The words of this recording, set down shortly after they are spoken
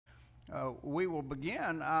We will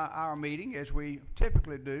begin our meeting, as we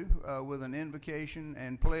typically do, with an invocation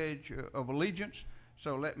and pledge of allegiance.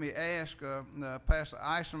 So let me ask Pastor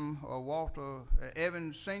Isom Walter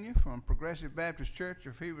Evans Sr. from Progressive Baptist Church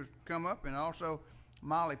if he would come up, and also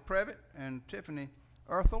Molly Previtt and Tiffany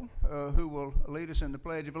Erthel, who will lead us in the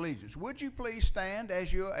Pledge of Allegiance. Would you please stand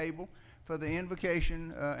as you are able for the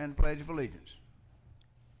invocation and Pledge of Allegiance?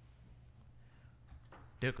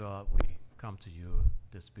 Dear God, we come to you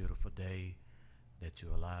this beautiful day that you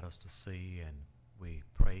allowed us to see, and we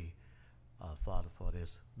pray, Father, for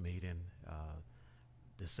this meeting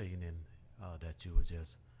this evening, that you would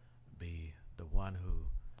just be the one who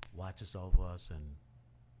watches over us and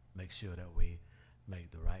make sure that we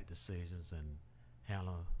make the right decisions and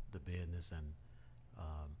handle the business and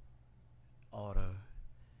order.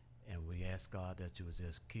 And we ask, God, that you would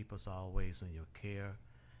just keep us always in your care.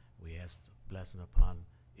 We ask blessing upon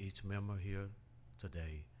each member here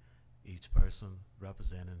today, each person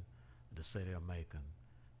representing the city of Macon,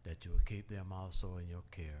 that you will keep them also in your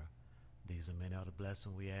care. These are many other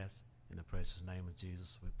blessings we ask. In the precious name of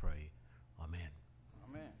Jesus we pray. Amen.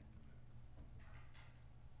 Amen.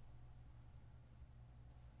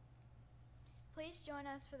 Please join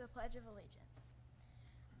us for the Pledge of Allegiance.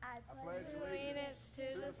 I pledge allegiance to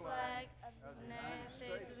the flag of the United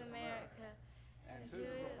States of America and to the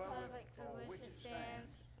republic for which it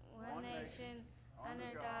stands, one nation,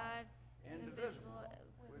 under God, indivisible,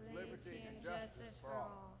 with liberty and justice for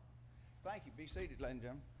all. Thank you. Be seated, ladies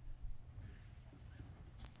and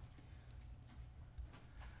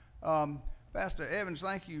gentlemen. Pastor Evans,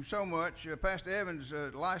 thank you so much. Pastor Evans,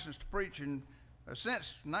 licensed to preach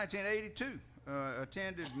since 1982.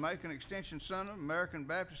 Attended Macon Extension Center, American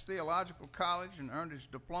Baptist Theological College, and earned his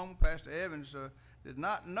diploma. Pastor Evans did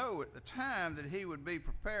not know at the time that he would be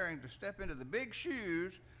preparing to step into the big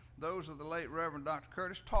shoes, those of the late Reverend Dr.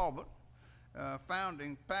 Curtis Talbot,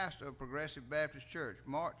 founding pastor of Progressive Baptist Church.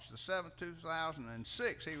 March the 7th,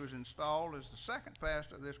 2006, he was installed as the second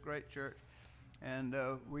pastor of this great church. And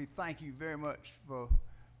we thank you very much for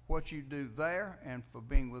what you do there and for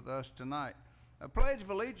being with us tonight. A Pledge of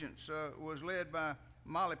Allegiance was led by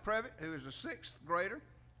Molly Previtt, who is a sixth grader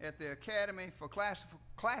at the Academy for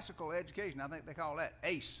Classical Education. I think they call that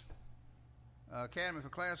ACE, Academy for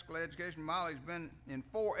Classical Education. Molly's been in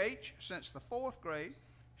 4-H since the fourth grade.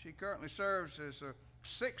 She currently serves as a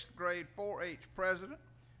sixth grade 4-H president.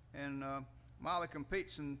 And Molly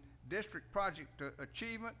competes in District Project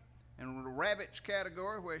Achievement and the rabbits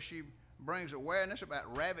category, where she brings awareness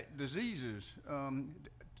about rabbit diseases.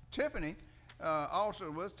 Tiffany, also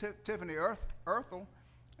with Tiffany Erthel,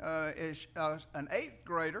 is an eighth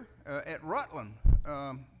grader at Rutland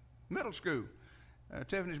Middle School.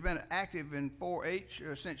 Tiffany's been active in 4-H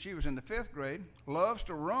since she was in the fifth grade, loves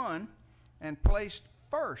to run, and placed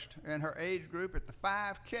first in her age group at the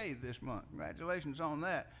 5K this month. Congratulations on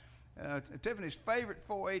that. Tiffany's favorite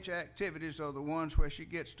 4-H activities are the ones where she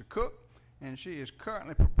gets to cook, and she is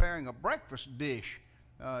currently preparing a breakfast dish.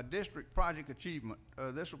 District Project Achievement.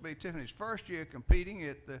 This will be Tiffany's first year competing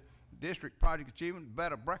at the District Project Achievement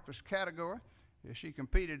Better Breakfast category. She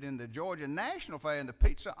competed in the Georgia National Fair in the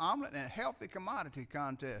Pizza, Omelet, and Healthy Commodity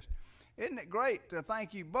Contest. Isn't it great to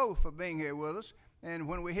thank you both for being here with us? And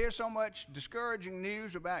when we hear so much discouraging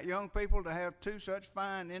news about young people, to have two such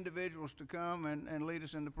fine individuals to come and lead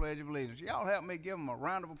us in the Pledge of Allegiance. Y'all help me give them a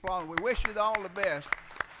round of applause. We wish you all the best,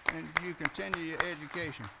 and you continue your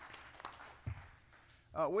education.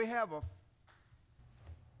 We have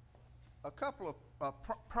a couple of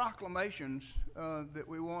proclamations that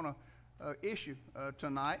we want to issue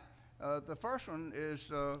tonight. The first one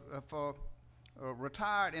is for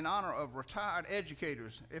retired, in honor of retired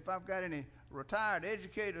educators. If I've got any retired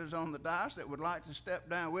educators on the dais that would like to step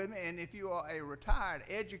down with me, and if you are a retired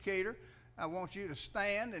educator, I want you to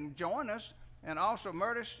stand and join us. And also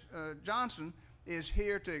Murtis Johnson is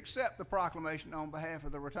here to accept the proclamation on behalf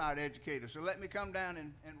of the retired educators. So let me come down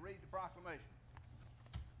and read the proclamation.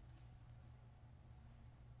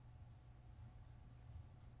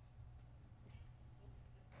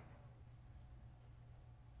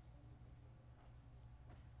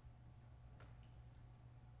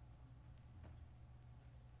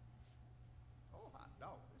 Oh, hot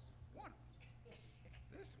dog, this is wonderful.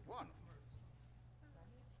 This is wonderful.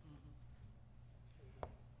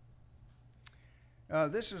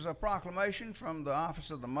 This is a proclamation from the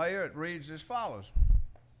office of the mayor. It reads as follows.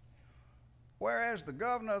 Whereas the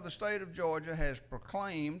governor of the state of Georgia has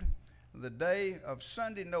proclaimed the day of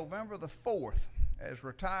Sunday, November the 4th, as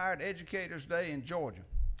Retired Educators Day in Georgia,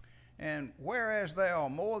 and whereas there are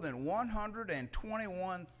more than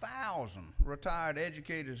 121,000 retired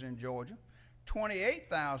educators in Georgia,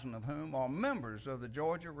 28,000 of whom are members of the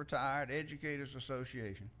Georgia Retired Educators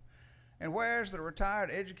Association. And whereas the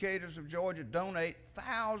retired educators of Georgia donate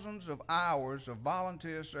thousands of hours of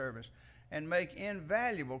volunteer service and make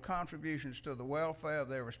invaluable contributions to the welfare of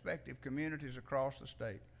their respective communities across the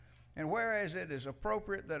state. And whereas it is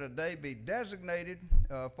appropriate that a day be designated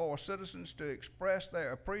for citizens to express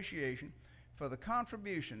their appreciation for the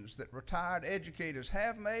contributions that retired educators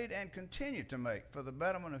have made and continue to make for the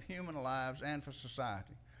betterment of human lives and for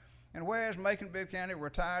society. And whereas Macon Bibb County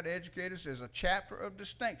Retired Educators is a chapter of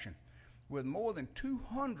distinction with more than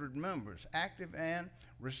 200 members active and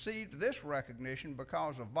received this recognition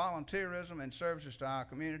because of volunteerism and services to our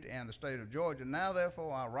community and the state of Georgia. Now,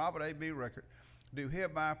 therefore, I, Robert A.B. Rickert, do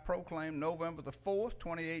hereby proclaim November the 4th,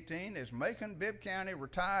 2018 as Macon Bibb County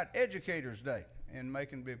Retired Educators Day in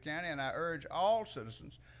Macon Bibb County, and I urge all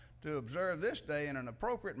citizens to observe this day in an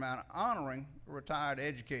appropriate manner, honoring retired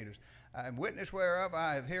educators. I am witness whereof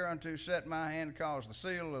I have hereunto set my hand and caused the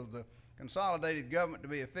seal of the consolidated government to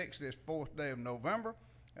be affixed this 4th day of November,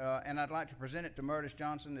 and I'd like to present it to Murtis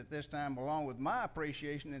Johnson at this time, along with my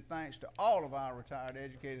appreciation and thanks to all of our retired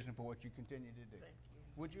educators and for what you continue to do. Thank you.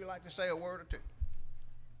 Would you like to say a word or two?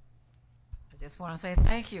 I just want to say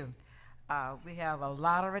thank you. We have a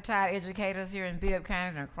lot of retired educators here in Bibb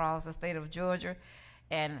County and across the state of Georgia,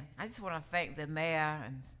 and I just want to thank the mayor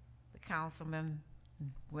and the councilmen,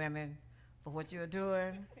 women, for what you're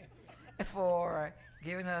doing, for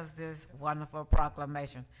giving us this wonderful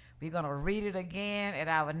proclamation. We're going to read it again at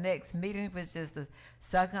our next meeting, which is the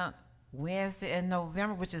second Wednesday in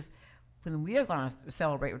November, which is when we are going to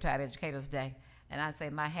celebrate Retired Educators Day. And I say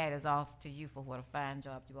my hat is off to you for what a fine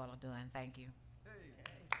job you all are doing. Thank you.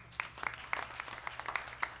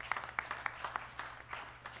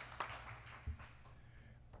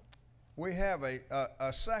 We have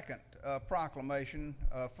a second proclamation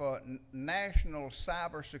for National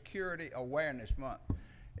Cybersecurity Awareness Month.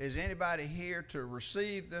 Is anybody here to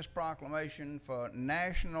receive this proclamation for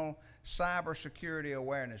National Cybersecurity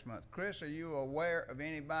Awareness Month? Chris, are you aware of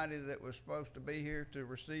anybody that was supposed to be here to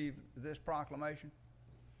receive this proclamation?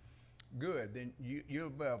 Good, then you'll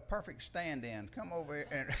be a perfect stand-in. Come over here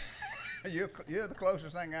and you're the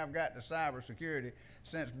closest thing I've got to cybersecurity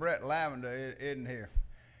since Brett Lavender isn't here.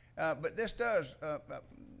 But this does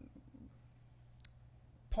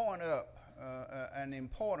point up an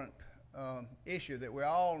important issue that we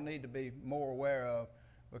all need to be more aware of,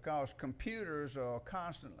 because computers are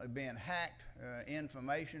constantly being hacked,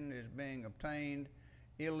 information is being obtained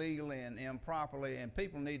illegally and improperly, and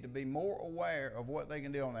people need to be more aware of what they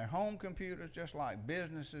can do on their home computers, just like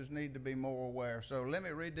businesses need to be more aware. So let me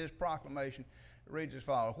read this proclamation. It reads as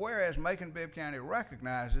follows. Whereas Macon Bibb County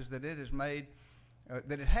recognizes that it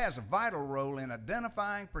has a vital role in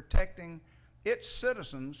identifying, protecting its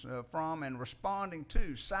citizens from and responding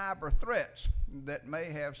to cyber threats that may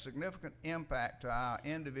have significant impact to our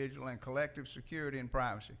individual and collective security and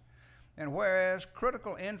privacy. And whereas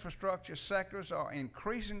critical infrastructure sectors are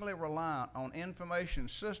increasingly reliant on information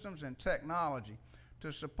systems and technology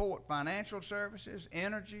to support financial services,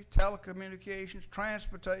 energy, telecommunications,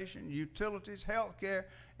 transportation, utilities, healthcare,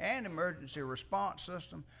 and emergency response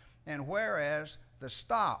system, and whereas the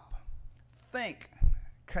Stop, Think,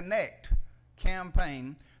 Connect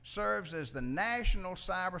campaign serves as the national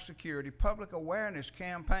cybersecurity public awareness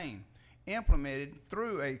campaign implemented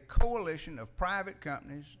through a coalition of private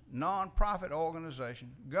companies, nonprofit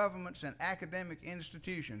organizations, governments, and academic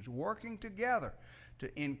institutions working together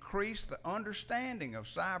to increase the understanding of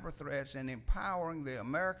cyber threats and empowering the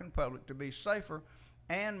American public to be safer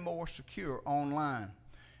and more secure online.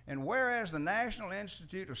 And whereas the National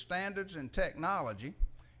Institute of Standards and Technology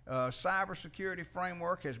cybersecurity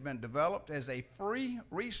framework has been developed as a free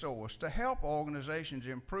resource to help organizations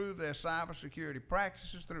improve their cybersecurity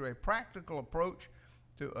practices through a practical approach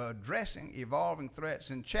to addressing evolving threats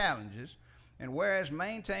and challenges. And whereas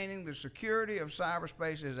maintaining the security of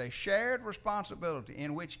cyberspace is a shared responsibility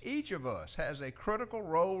in which each of us has a critical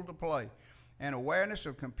role to play, and awareness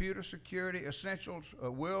of computer security essentials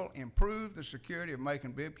will improve the security of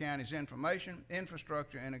Macon Bibb County's information,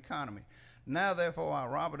 infrastructure, and economy. Now, therefore, I,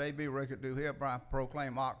 Robert A.B. Rickert, do hereby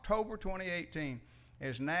proclaim October 2018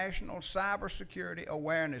 as National Cybersecurity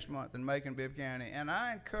Awareness Month in Macon Bibb County, and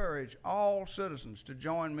I encourage all citizens to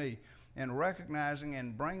join me in recognizing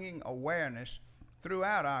and bringing awareness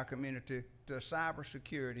throughout our community to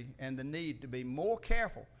cybersecurity and the need to be more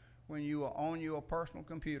careful when you are on your personal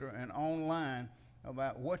computer and online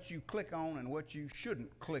about what you click on and what you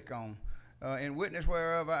shouldn't click on. In witness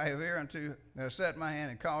whereof I have hereunto set my hand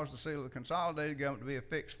and caused the seal of the consolidated government to be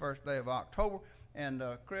affixed first day of October. And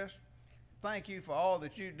Chris, thank you for all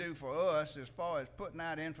that you do for us as far as putting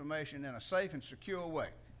out information in a safe and secure way.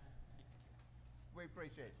 We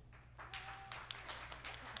appreciate it.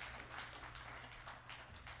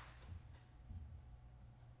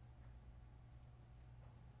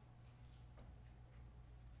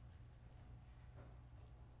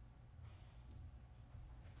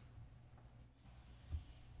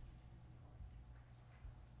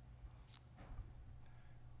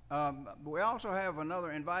 We also have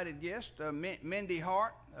another invited guest, Mindy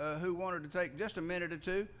Hart, who wanted to take just a minute or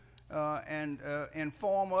two and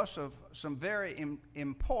inform us of some very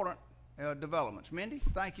important developments. Mindy,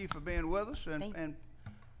 thank you for being with us. Thank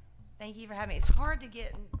you for having me. It's hard to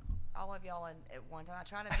get all of y'all in at one time. I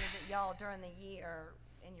try to visit y'all during the year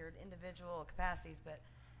in your individual capacities, but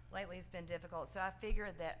lately it's been difficult. So I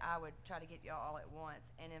figured that I would try to get y'all all at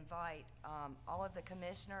once and invite all of the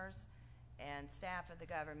commissioners and staff of the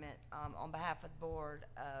government on behalf of the board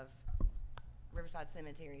of Riverside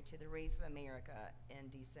Cemetery to the Wreaths of America in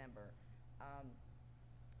December.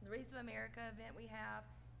 The Wreaths of America event we have,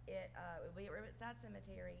 it will be at Riverside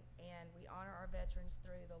Cemetery, and we honor our veterans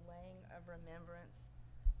through the laying of remembrance.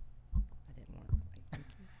 I didn't want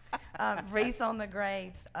to. Wreaths on the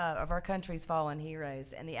graves of our country's fallen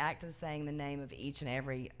heroes, and the act of saying the name of each and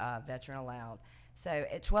every veteran aloud. So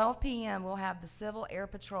at 12 p.m., we'll have the Civil Air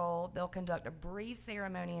Patrol. They'll conduct a brief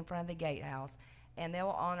ceremony in front of the gatehouse, and they'll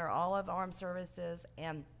honor all of armed services.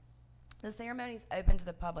 And the ceremony is open to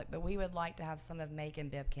the public, but we would like to have some of Macon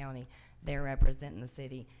Bibb County there representing the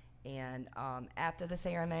city. And after the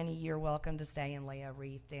ceremony, you're welcome to stay and lay a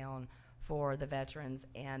wreath down for the veterans.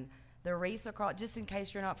 And the Wreaths Across, just in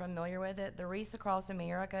case you're not familiar with it, the Wreaths Across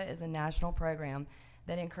America is a national program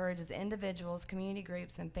that encourages individuals, community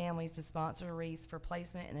groups, and families to sponsor wreaths for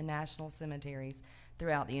placement in the national cemeteries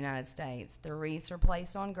throughout the United States. The wreaths are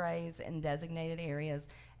placed on graves in designated areas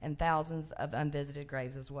and thousands of unvisited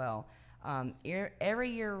graves as well. Every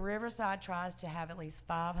year, Riverside tries to have at least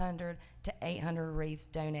 500 to 800 wreaths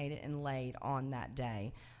donated and laid on that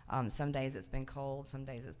day. Some days it's been cold, some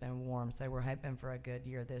days it's been warm, so we're hoping for a good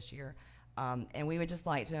year this year. And we would just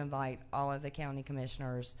like to invite all of the county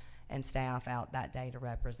commissioners and staff out that day to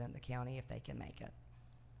represent the county if they can make it.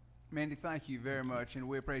 Mandy, thank you very much, and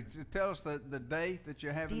we appreciate. Tell us the date that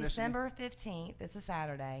you're having December 15th. It's a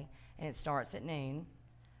Saturday, and it starts at noon.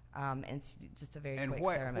 And it's just a very quick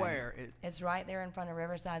ceremony. Where? It's right there in front of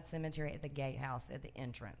Riverside Cemetery at the gatehouse at the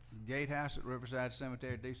entrance. Gatehouse at Riverside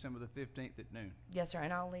Cemetery, December the 15th at noon. Yes, sir,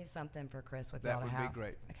 and I'll leave something for Chris with y'all to have. That would be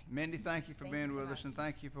great. Okay. Mindy, thank you for Thank being you so with much. us, and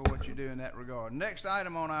thank you for what you do in that regard. Next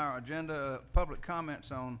item on our agenda, public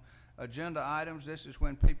comments on agenda items. This is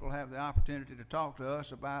when people have the opportunity to talk to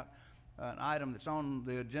us about an item that's on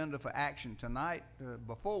the agenda for action tonight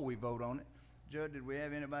before we vote on it. Judge, did we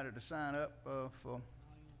have anybody to sign up for?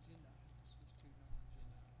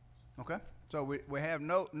 Okay, so we have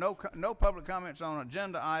no public comments on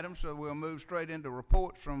agenda items, so we'll move straight into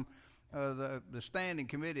reports from the standing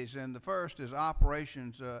committees. And the first is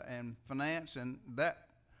Operations and Finance, and that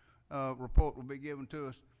report will be given to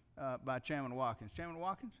us by Chairman Watkins. Chairman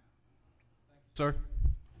Watkins? Sir,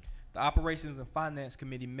 the Operations and Finance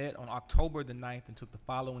Committee met on October the 9th and took the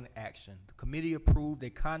following action. The committee approved a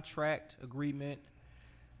contract agreement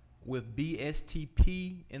with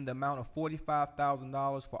BSTP in the amount of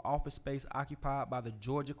 $45,000 for office space occupied by the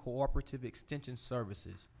Georgia Cooperative Extension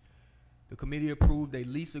Services. The committee approved a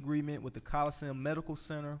lease agreement with the Coliseum Medical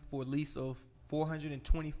Center for a lease of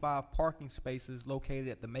 425 parking spaces located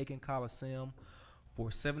at the Macon Coliseum for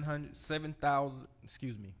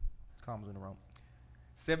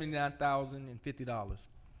 $79,050.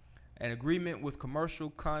 An agreement with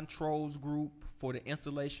Commercial Controls Group for the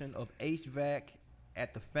installation of HVAC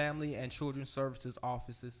at the Family and Children's Services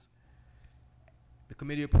offices. The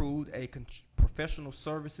committee approved a professional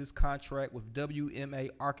services contract with WMA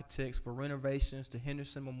Architects for renovations to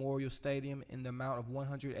Henderson Memorial Stadium in the amount of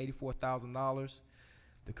 $184,000.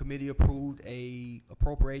 The committee approved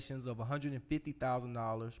appropriations of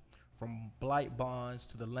 $150,000 from blight bonds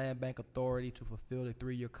to the Land Bank Authority to fulfill a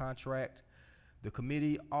 3-year contract. The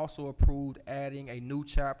committee also approved adding a new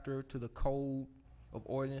chapter to the Code of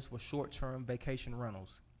Ordinance for short-term vacation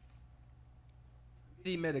rentals. The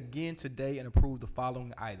committee met again today and approved the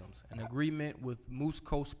following items: an agreement with Moose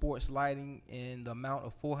Coast Sports Lighting in the amount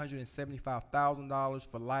of $475,000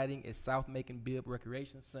 for lighting at South Macon Bibb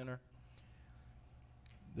Recreation Center.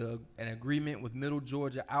 An agreement with Middle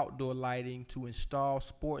Georgia Outdoor Lighting to install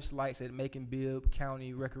sports lights at Macon Bibb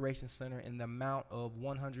County Recreation Center in the amount of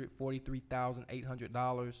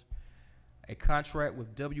 $143,800. a contract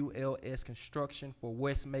with WLS Construction for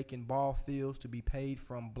West Macon ball fields to be paid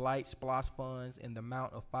from Blight SPOS funds in the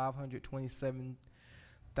amount of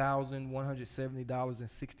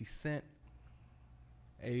 $527,170.60.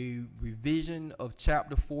 A revision of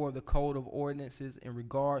Chapter 4 of the Code of Ordinances in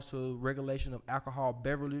regards to regulation of alcohol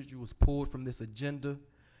beverages was pulled from this agenda,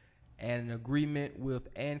 and an agreement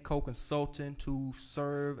with ANCO Consulting to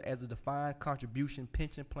serve as a defined contribution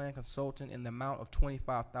pension plan consultant in the amount of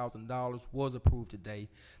 $25,000 was approved today.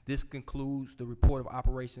 This concludes the report of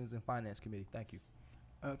Operations and Finance Committee. Thank you.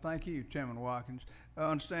 Thank you, Chairman Watkins.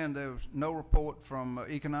 I understand there was no report from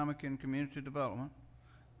Economic and Community Development.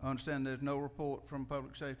 I understand there's no report from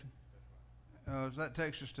Public Safety. That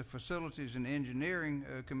takes us to Facilities and Engineering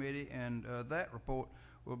Committee, and that report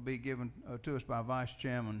will be given to us by Vice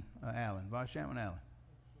Chairman Allen. Vice Chairman Allen.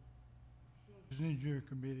 The Engineering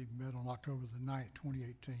Committee met on October the 9th,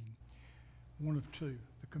 2018. One of two.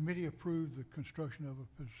 The committee approved the construction of a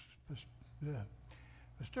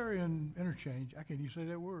pedestrian interchange. I can't even say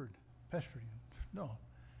that word. Pedestrian. No.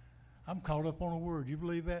 I'm caught up on a word. You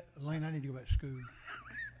believe that? Elaine, I need to go back to school.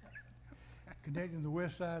 Connecting the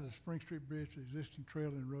west side of the Spring Street Bridge to the existing trail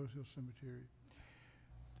in Rose Hill Cemetery.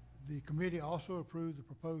 The committee also approved the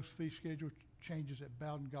proposed fee schedule changes at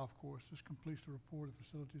Bowden Golf Course. This completes the report of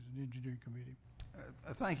Facilities and Engineering Committee.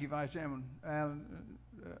 Thank you, Vice Chairman Allen.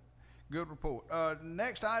 Good report.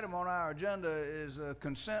 Next item on our agenda is a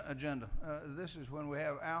consent agenda. This is when we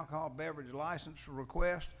have alcohol beverage license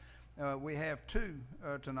requests. We have two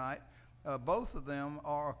tonight. Both of them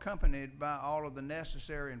are accompanied by all of the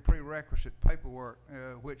necessary and prerequisite paperwork,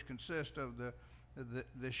 which consist of the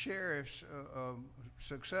sheriff's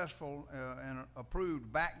successful and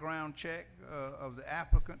approved background check of the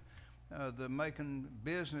applicant, the Macon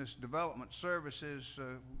Business Development Services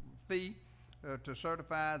fee to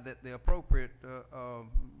certify that the appropriate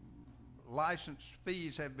license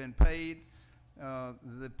fees have been paid,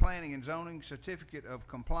 the Planning and Zoning Certificate of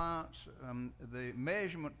Compliance, the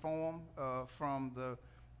measurement form from the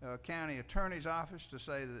County Attorney's Office to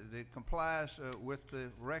say that it complies with the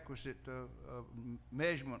requisite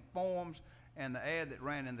measurement forms, and the ad that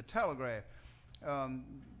ran in the Telegraph.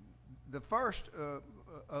 The first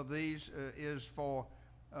of these is for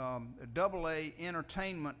AA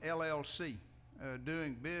Entertainment LLC,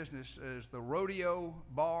 doing business as the Rodeo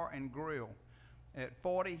Bar and Grill at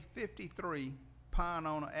 4053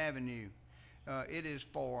 Pine Avenue. It is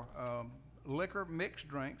for liquor, mixed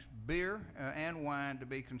drinks, beer, and wine to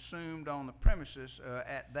be consumed on the premises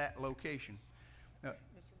at that location. Mr.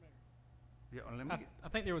 Yeah, Mayor, let me I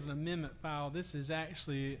think there was an amendment filed. This is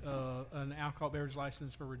actually an alcohol beverage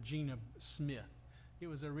license for Regina Smith. It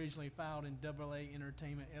was originally filed in AA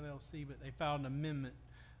Entertainment LLC, but they filed an amendment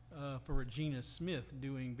for Regina Smith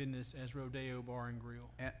doing business as Rodeo Bar and Grill.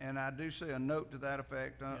 and I do see a note to that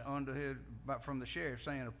effect under here from the sheriff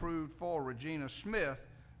saying approved for Regina Smith,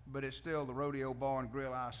 but it's still the Rodeo Bar and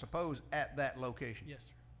Grill, I suppose, at that location. Yes,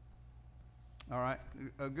 sir. All right,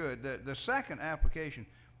 good. The second application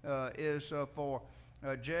is for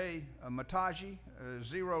J. Mataji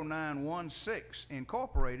 0916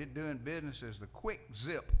 Incorporated, doing business as the Quick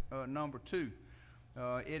Zip number 2.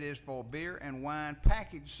 It is for beer and wine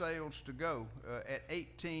package sales to go at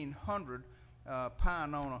 1800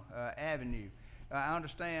 Pine Avenue. I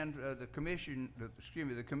understand the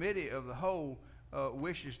committee of the whole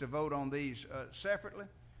wishes to vote on these separately.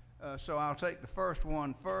 So I'll take the first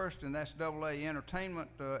one first, and that's AA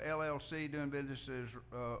Entertainment LLC, doing business as,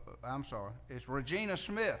 it's Regina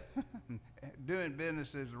Smith, doing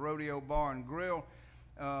business as the Rodeo Bar and Grill.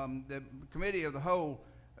 The committee of the whole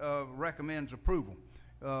recommends approval.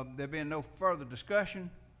 There being no further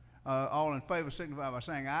discussion, all in favor signify by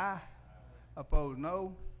saying aye. Opposed,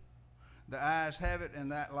 no. The ayes have it,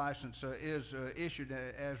 and that license is issued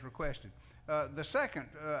as requested. The second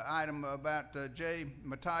item about J.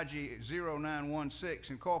 Mataji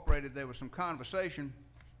 0916 Incorporated, there was some conversation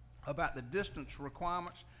about the distance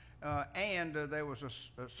requirements, and there was a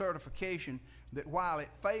certification that while it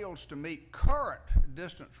fails to meet current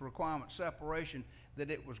distance requirement separation, that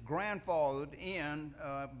it was grandfathered in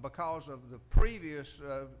because of the previous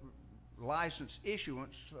license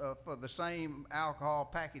issuance for the same alcohol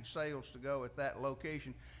package sales to go at that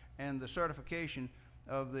location, and the certification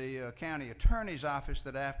of the county attorney's office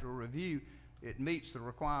that after review it meets the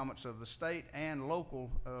requirements of the state and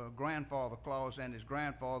local grandfather clause and is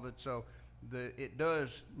grandfathered, so it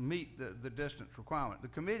does meet the distance requirement. The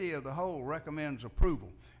committee of the whole recommends approval.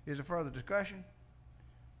 Is there further discussion?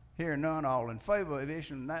 Hearing none, all in favor of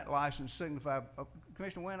issuing that license signify.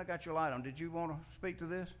 Commissioner Wynn, I got your light on. Did you want to speak to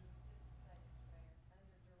this?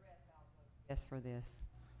 Yes, for this.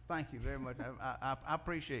 Thank you very much. I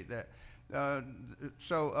appreciate that.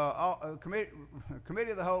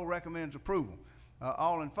 Committee of the Whole recommends approval.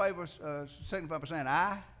 All in favor, signify by saying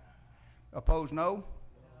aye. Opposed, no.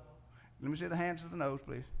 Let me see the hands of the noes,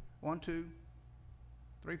 please. 1, 2,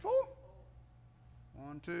 3, 4.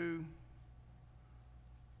 1, 2.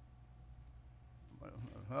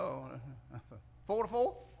 Oh, 4 to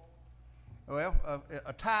 4. Well,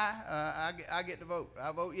 a tie. I get to vote.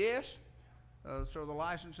 I vote yes. So the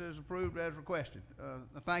license is approved as requested.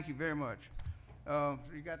 Thank you very much. So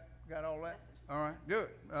you got all that? All right, good.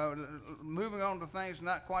 Moving on to things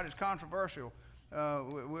not quite as controversial,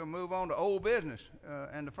 we'll move on to old business.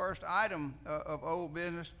 And the first item of old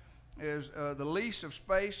business is the lease of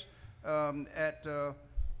space at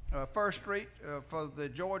First Street for the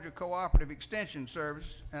Georgia Cooperative Extension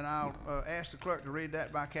Service. And I'll ask the clerk to read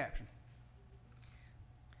that by caption.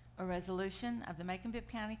 A resolution of the Macon Bibb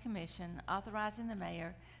County Commission authorizing the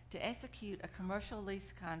mayor to execute a commercial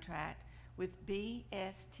lease contract with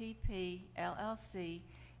BSTP LLC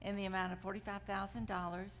in the amount of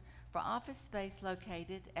 $45,000 for office space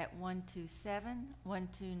located at 127,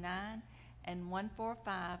 129, and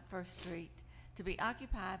 145 First Street to be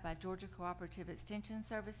occupied by Georgia Cooperative Extension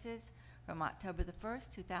Services from October the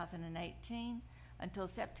 1st, 2018 until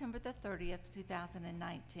September the 30th,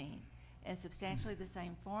 2019. In substantially the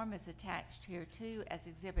same form as attached hereto as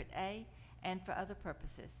Exhibit A and for other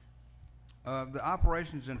purposes. The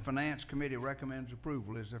Operations and Finance Committee recommends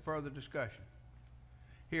approval. Is there further discussion?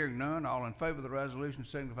 Hearing none, all in favor of the resolution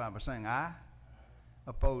signify by saying aye.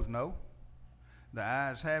 Opposed, no. The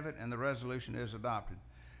ayes have it, and the resolution is adopted.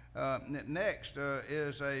 Next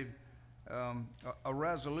is a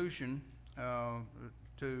resolution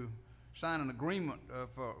to sign an agreement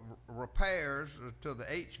for repairs to the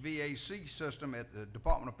HVAC system at the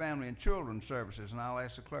Department of Family and Children's Services, and I'll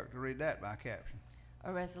ask the clerk to read that by caption.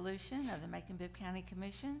 A resolution of the Macon Bibb County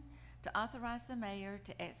Commission to authorize the mayor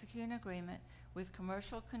to execute an agreement with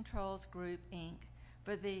Commercial Controls Group, Inc.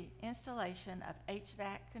 for the installation of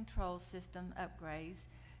HVAC control system upgrades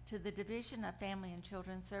to the Division of Family and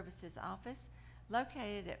Children's Services office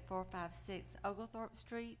located at 456 Oglethorpe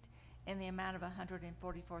Street in the amount of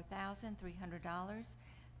 $144,300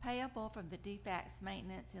 payable from the DFAX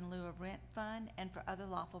Maintenance in lieu of Rent Fund and for other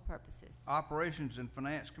lawful purposes. Operations and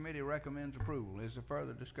Finance Committee recommends approval. Is there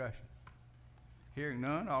further discussion? Hearing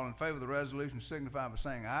none, all in favor of the resolution signify by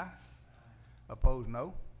saying aye. Opposed,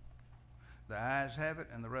 no. The ayes have it,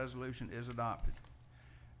 and the resolution is adopted.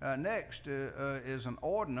 Next is an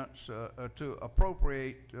ordinance to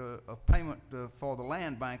appropriate a payment for the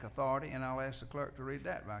Land Bank Authority, and I'll ask the clerk to read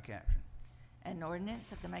that by caption. An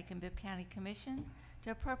ordinance of the Macon Bibb County Commission to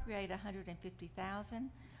appropriate $150,000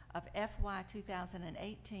 of FY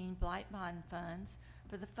 2018 blight bond funds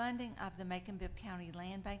for the funding of the Macon Bibb County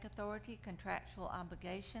Land Bank Authority contractual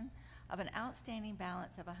obligation of an outstanding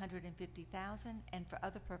balance of $150,000 and for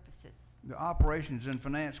other purposes. The Operations and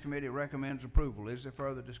Finance Committee recommends approval. Is there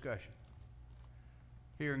further discussion?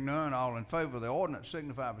 Hearing none, all in favor of the ordinance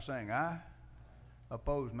signify by saying aye.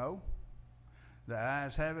 Opposed, no. The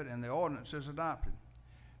ayes have it, and the ordinance is adopted.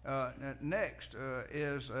 Next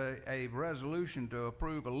is a resolution to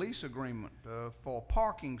approve a lease agreement for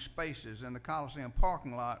parking spaces in the Coliseum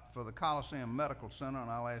parking lot for the Coliseum Medical Center,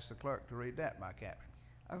 and I'll ask the clerk to read that by caption.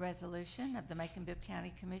 A resolution of the Macon Bibb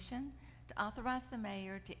County Commission to authorize the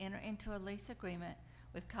mayor to enter into a lease agreement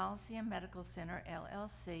with Coliseum Medical Center,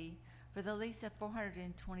 LLC for the lease of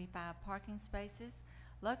 425 parking spaces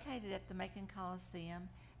located at the Macon Coliseum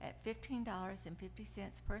at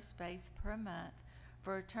 $15.50 per space per month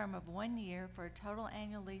for a term of 1 year for a total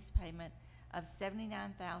annual lease payment of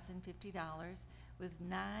 $79,050 with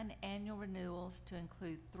 9 annual renewals to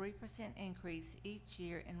include 3% increase each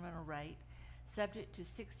year in rental rate, subject to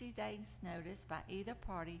 60 days notice by either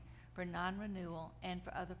party for non-renewal and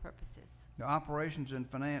for other purposes. The Operations and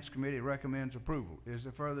Finance Committee recommends approval. Is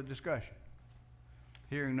there further discussion?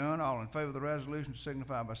 Hearing none, all in favor of the resolution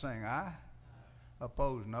signify by saying aye.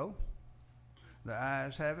 Opposed, no. The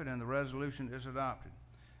ayes have it, and the resolution is adopted.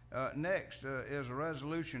 Next is a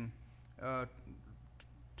resolution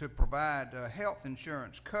to provide health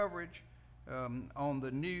insurance coverage on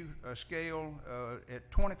the new scale at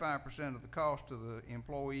 25% of the cost to the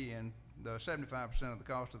employee and 75% of the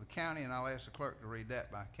cost to the county, and I'll ask the clerk to read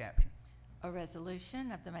that by caption. A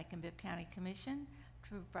resolution of the Macon Bibb County Commission to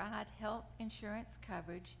provide health insurance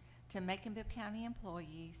coverage to Macon Bibb County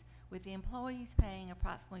employees, with the employees paying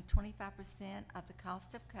approximately 25% of the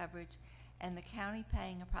cost of coverage and the county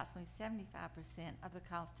paying approximately 75% of the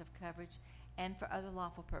cost of coverage and for other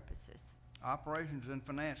lawful purposes. Operations and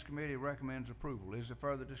Finance Committee recommends approval. Is there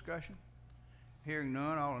further discussion? Hearing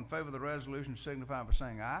none, all in favor of the resolution signify by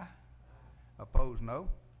saying aye. Opposed, no.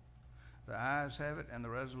 The ayes have it, and the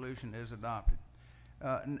resolution is adopted.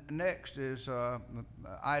 Next is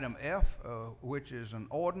item F, which is an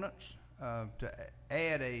ordinance to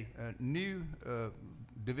add a new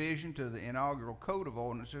division to the inaugural Code of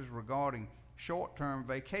Ordinances regarding short-term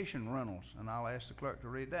vacation rentals, and I'll ask the clerk to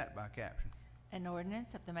read that by caption. An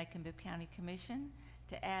ordinance of the Macon Bibb County Commission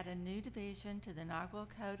to add a new division to the inaugural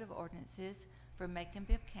Code of Ordinances for Macon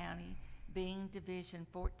Bibb County, being Division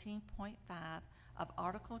 14.5 of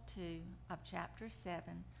Article 2 of Chapter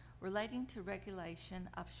 7, relating to regulation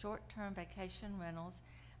of short-term vacation rentals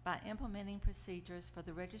by implementing procedures for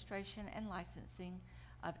the registration and licensing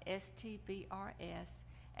of STVRS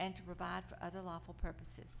and to provide for other lawful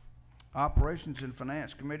purposes. Operations and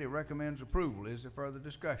Finance Committee recommends approval. Is there further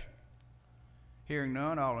discussion? Hearing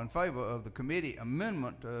none, all in favor of the committee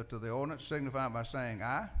amendment to the ordinance signify by saying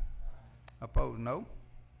aye. Opposed, no.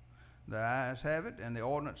 The ayes have it, and the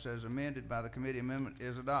ordinance as amended by the committee amendment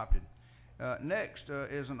is adopted. Next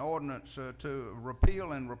is an ordinance to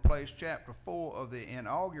repeal and replace Chapter 4 of the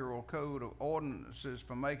inaugural Code of Ordinances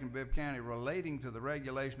for Macon Bibb County relating to the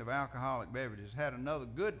regulation of alcoholic beverages. Had another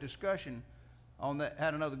good discussion on that.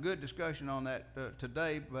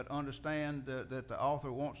 Today, but understand that the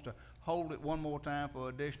author wants to hold it one more time for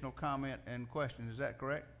additional comment and question. Is that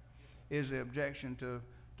correct? Is the objection to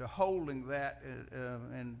holding that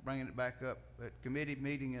and bringing it back up at committee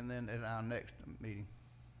meeting and then at our next meeting?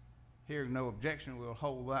 Hearing no objection, we'll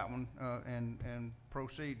hold that one and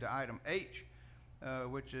proceed to item H,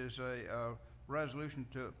 which is a resolution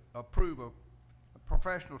to approve a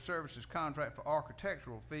professional services contract for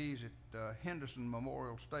architectural fees at Henderson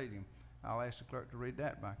Memorial Stadium. I'll ask the clerk to read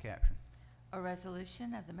that by caption. A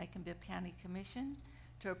resolution of the Macon Bibb County Commission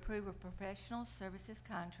to approve a professional services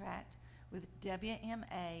contract with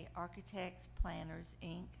WMA Architects Planners,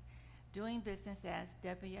 Inc., doing business as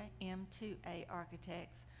WM2A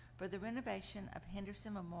Architects, for the renovation of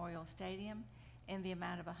Henderson Memorial Stadium in the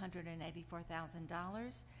amount of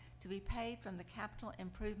 $184,000 to be paid from the Capital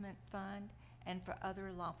Improvement Fund and for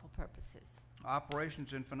other lawful purposes.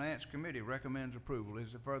 Operations and Finance Committee recommends approval.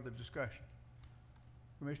 Is there further discussion?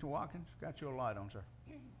 Commissioner Watkins, got your light on, sir.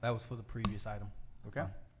 That was for the previous item. Okay.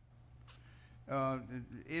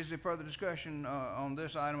 Is there further discussion on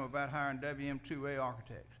this item about hiring WM2A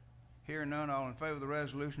architects? Hearing none, all in favor of the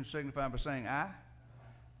resolution signify by saying aye.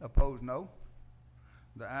 Opposed, no.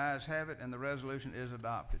 The ayes have it, and the resolution is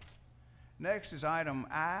adopted. Next is item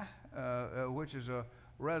I, which is a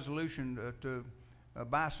resolution to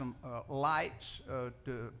buy some lights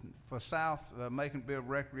for South Macon Bibb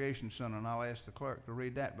Recreation Center, and I'll ask the clerk to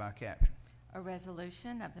read that by caption. A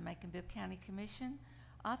resolution of the Macon Bibb County Commission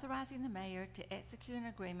authorizing the mayor to execute an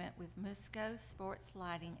agreement with Musco Sports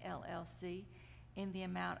Lighting, LLC, in the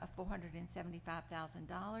amount of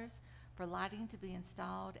 $475,000 for lighting to be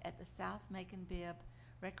installed at the South Macon Bibb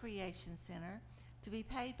Recreation Center to be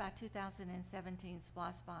paid by 2017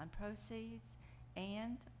 SPLOST bond proceeds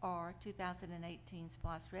and or 2018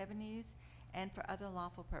 SPLOST revenues and for other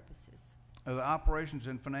lawful purposes. The Operations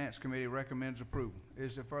and Finance Committee recommends approval.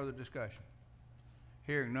 Is there further discussion?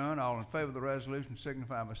 Hearing none, all in favor of the resolution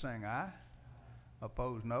signify by saying aye.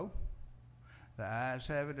 Opposed, no. The ayes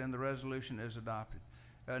have it, and the resolution is adopted.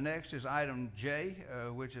 Next is item J,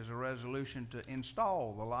 which is a resolution to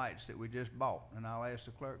install the lights that we just bought, and I'll ask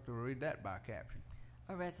the clerk to read that by caption.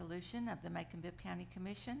 A resolution of the Macon Bibb County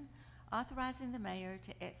Commission authorizing the mayor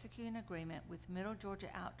to execute an agreement with Middle Georgia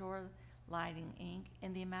Outdoor Lighting, Inc.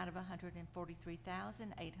 in the amount of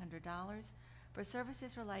 $143,800 for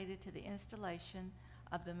services related to the installation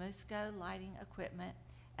of the Musco lighting equipment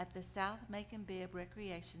at the South Macon Bibb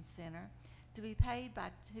Recreation Center to be paid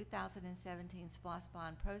by 2017 SPLOST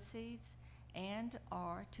bond proceeds and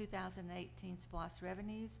or 2018 SPLOST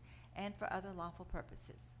revenues and for other lawful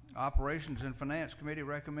purposes. Operations and Finance Committee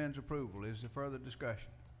recommends approval. Is there further discussion?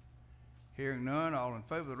 Hearing none, all in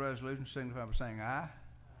favor of the resolution signify by saying aye.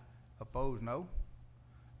 Opposed, no.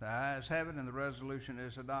 The ayes have it, and the resolution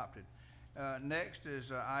is adopted. Next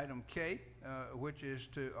is item K, which is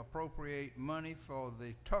to appropriate money for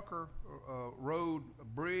the Tucker Road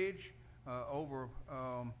Bridge over,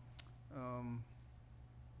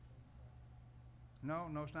 no,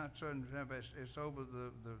 it's not Southern, it's over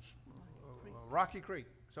the Rocky Creek.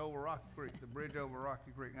 It's over Rocky Creek, the bridge over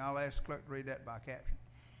Rocky Creek. And I'll ask the clerk to read that by caption.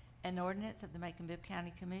 An ordinance of the Macon Bibb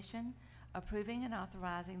County Commission approving and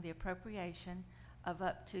authorizing the appropriation of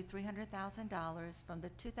up to $300,000 from the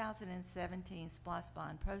 2017 SPLOST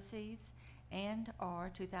bond proceeds and or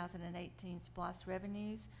 2018 SPLOST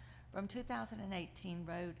revenues from 2018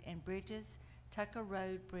 road and bridges Tucker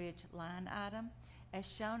Road Bridge line item as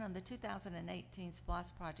shown on the 2018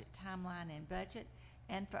 SPLOST project timeline and budget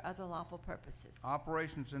and for other lawful purposes.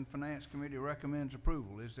 Operations and Finance Committee recommends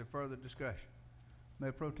approval. Is there further discussion?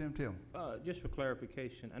 Mayor Pro Tem Tillman. Just for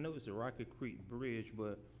clarification, I know it's the Rocket Creek Bridge,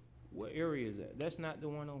 but what area is that? That's not the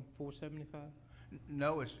one on 475?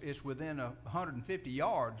 No, it's within 150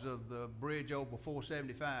 yards of the bridge over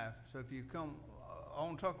 475. So if you come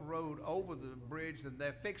on Tucker Road over the bridge that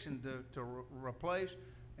they're fixing to replace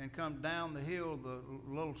and come down the hill, the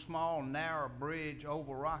little small narrow bridge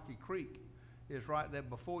over Rocky Creek is right there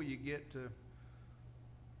before you get to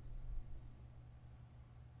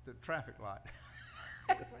the traffic light.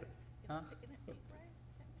 Huh?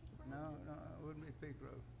 No, it wouldn't be Peak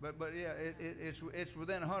Road. But yeah, it's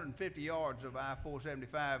within 150 yards of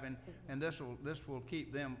I-475, and this will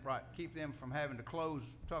keep them from having to close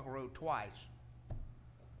Tucker Road twice.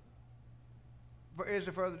 Is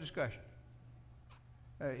there further discussion?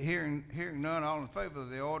 Hearing none, all in favor of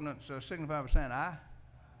the ordinance signify by saying aye.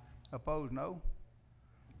 Opposed, no.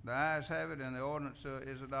 The ayes have it, and the ordinance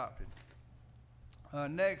is adopted.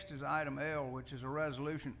 Next is item L, which is a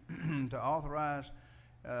resolution to authorize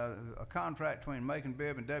a contract between Macon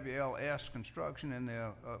Bibb and WLS Construction in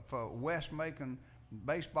the for West Macon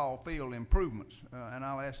baseball field improvements. And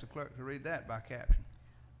I'll ask the clerk to read that by caption.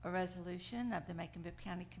 A resolution of the Macon Bibb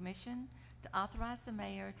County Commission to authorize the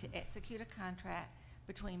mayor to execute a contract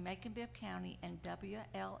between Macon Bibb County and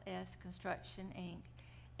WLS Construction, Inc.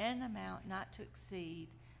 in an amount not to exceed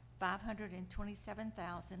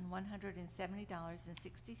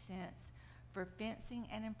 $527,170.60 for fencing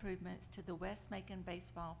and improvements to the West Macon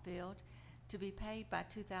baseball field to be paid by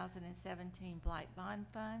 2017 Blight Bond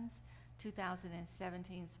Funds,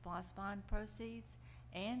 2017 SPLOST Bond proceeds,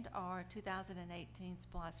 and or 2018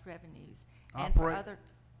 SPLOST revenues, and for other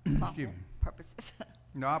lawful purposes.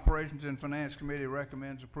 The Operations and Finance Committee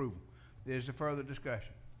recommends approval. Is there further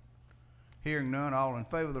discussion? Hearing none, all in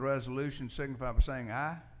favor of the resolution signify by saying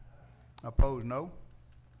aye. Opposed, no.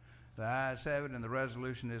 The ayes have it, and the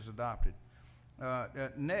resolution is adopted.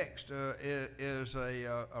 Next is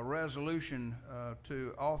a resolution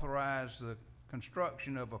to authorize the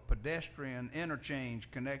construction of a pedestrian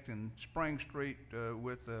interchange connecting Spring Street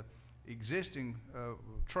with the existing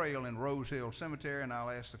trail in Rose Hill Cemetery, and I'll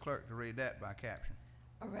ask the clerk to read that by caption.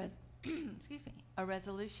 Excuse me. A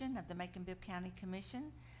resolution of the Macon Bibb County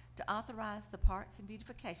Commission to authorize the Parks and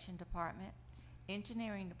Beautification Department,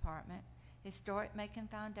 Engineering Department, Historic Macon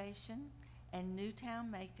Foundation, and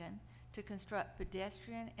Newtown Macon to construct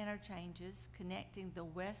pedestrian interchanges connecting the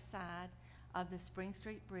west side of the Spring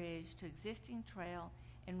Street Bridge to existing trail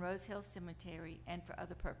in Rose Hill Cemetery and for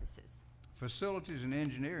other purposes. Facilities and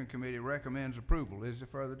Engineering Committee recommends approval. Is there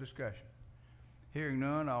further discussion? Hearing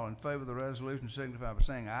none, all in favor of the resolution signify by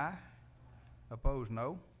saying aye. Opposed,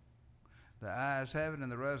 no. The ayes have it,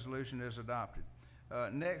 and the resolution is adopted.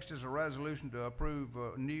 Next is a resolution to approve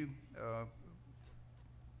a new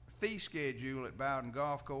fee schedule at Bowden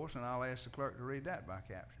Golf Course, and I'll ask the clerk to read that by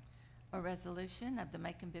caption. A resolution of the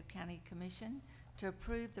Macon Bibb County Commission to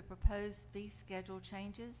approve the proposed fee schedule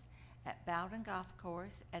changes at Bowden Golf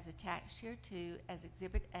Course as attached here to as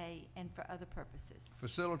Exhibit A and for other purposes.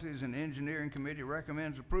 Facilities and Engineering Committee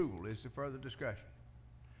recommends approval. Is there further discussion?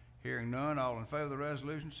 Hearing none, all in favor of the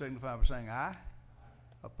resolution signify by saying aye.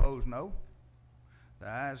 Opposed, no. The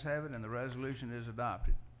ayes have it, and the resolution is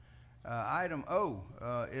adopted. Item O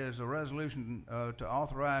is a resolution to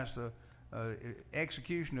authorize the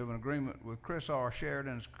execution of an agreement with Chris R.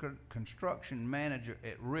 Sheridan's construction manager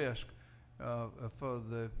at risk for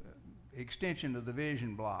the extension of the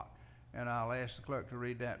Vision Block. And I'll ask the clerk to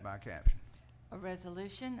read that by caption. A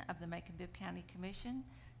resolution of the Macon Bibb County Commission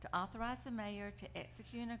to authorize the mayor to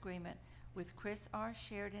execute an agreement with Chris R.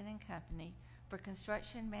 Sheridan and Company for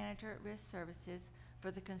construction manager at risk services for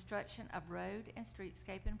the construction of road and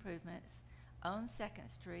streetscape improvements on 2nd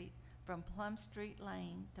Street from Plum Street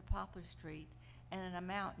Lane to Poplar Street in an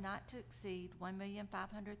amount not to exceed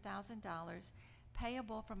 $1,500,000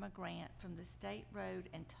 payable from a grant from the State Road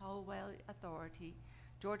and Tollway Authority,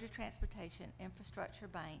 Georgia Transportation Infrastructure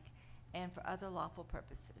Bank, and for other lawful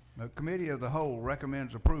purposes. The Committee of the Whole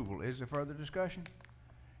recommends approval. Is there further discussion?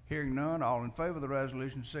 Hearing none, all in favor of the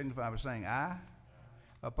resolution signify by saying aye.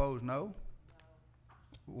 Opposed, no.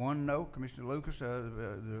 One no, Commissioner Lucas,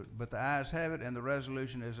 but the ayes have it, and the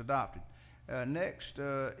resolution is adopted. Next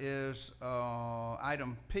is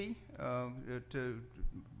item P, to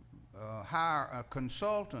hire a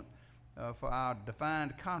consultant for our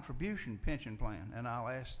defined contribution pension plan, and I'll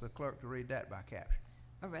ask the clerk to read that by caption.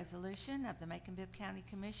 A resolution of the Macon Bibb County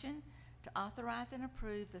Commission to authorize and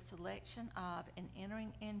approve the selection of and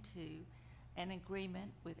entering into an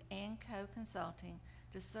agreement with ANCO Consulting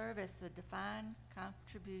to serve as the defined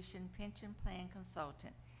contribution pension plan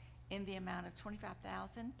consultant in the amount of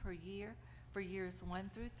 $25,000 per year for years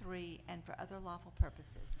 1 through 3 and for other lawful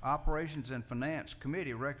purposes. Operations and Finance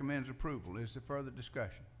Committee recommends approval. Is there further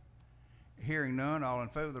discussion? Hearing none, all in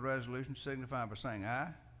favor of the resolution signify by saying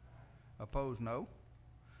aye. Opposed, no.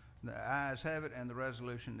 The ayes have it, and the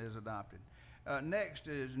resolution is adopted. Next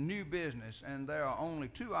is new business, and there are only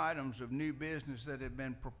 2 items of new business that have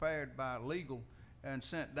been prepared by legal and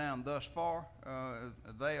sent down thus far.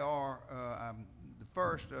 They are the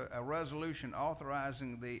first, a resolution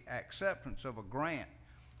authorizing the acceptance of a grant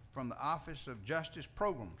from the Office of Justice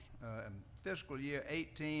Programs, fiscal year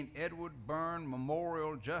 18 Edward Byrne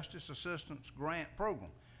Memorial Justice Assistance Grant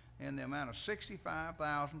Program in the amount of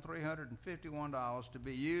 $65,351 to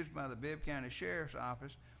be used by the Bibb County Sheriff's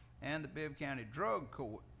Office and the Bibb County Drug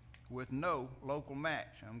Court with no local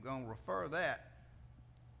match. I'm going to refer that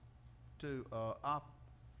to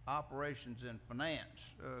Operations and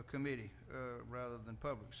Finance Committee rather than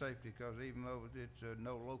Public Safety, because even though it's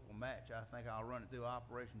no local match, I think I'll run it through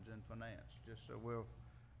Operations and Finance, just so we're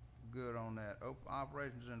good on that.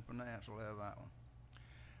 Operations and Finance will have that one.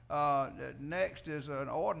 Next is an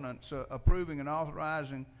ordinance approving and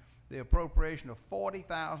authorizing the appropriation of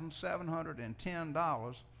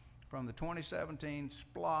 $40,710 from the 2017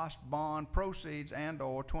 SPLOST bond proceeds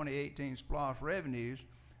and/or 2018 SPLOST revenues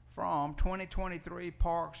from 2023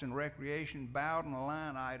 Parks and Recreation Bowden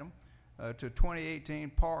line item to 2018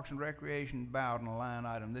 Parks and Recreation Bowden line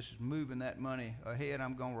item. This is moving that money ahead.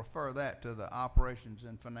 I'm going to refer that to the Operations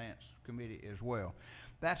and Finance Committee as well.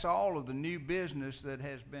 That's all of the new business that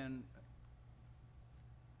has been.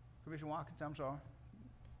 Commissioner Watkins, I'm sorry.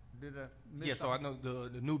 Did I miss Yeah, so I something? know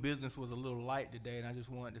the new business was a little light today, and I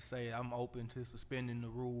just wanted to say I'm open to suspending the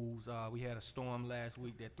rules. We had a storm last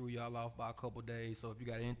week that threw y'all off by a couple days, so if you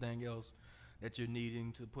got anything else that you're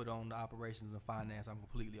needing to put on the Operations and Finance, I'm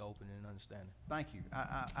completely open and understanding. Thank you.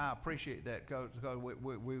 I appreciate that, because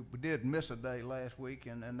we did miss a day last week,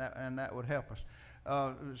 and that would help us.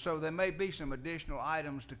 So there may be some additional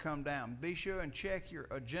items to come down. Be sure and check your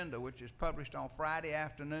agenda, which is published on Friday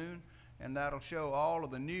afternoon, and that'll show all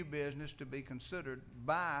of the new business to be considered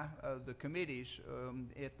by the committees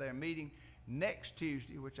at their meeting next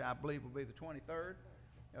Tuesday, which I believe will be the 23rd,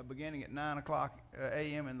 beginning at 9 o'clock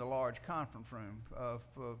a.m. in the large conference room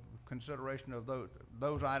for consideration of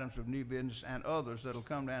those items of new business and others that'll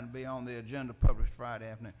come down and be on the agenda published Friday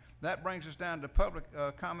afternoon. That brings us down to public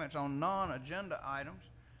comments on non-agenda items,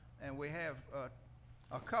 and we have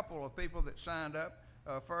a couple of people that signed up.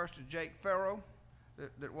 First is Jake Farrow,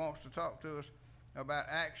 that wants to talk to us about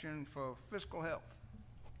action for fiscal health.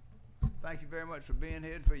 Thank you very much for being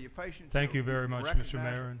here and for your patience. Thank you very much, Mr.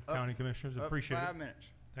 Mayor and Up- County Commissioners. up Appreciate it. 5 minutes.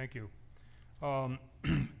 Thank you.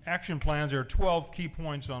 Action plans, there are 12 key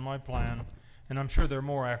points on my plan, and I'm sure there are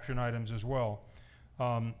more action items as well.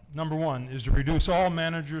 Number 1 is to reduce all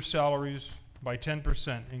manager salaries by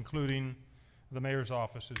 10%, including the mayor's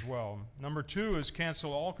office as well. Number 2 is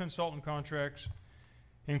cancel all consultant contracts,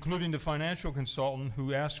 including the financial consultant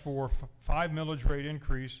who asked for 5 millage rate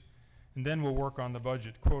increase, and then we'll work on the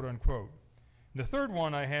budget, quote unquote. The third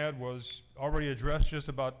one I had was already addressed just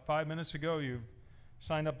about 5 minutes ago. You've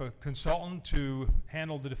signed up a consultant to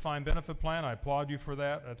handle the defined benefit plan. I applaud you for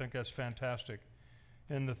that. I think that's fantastic.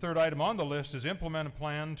 And the third item on the list is implement a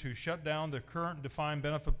plan to shut down the current defined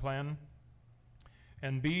benefit plan,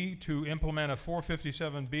 and B, to implement a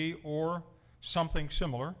 457B or something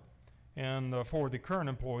similar, and for the current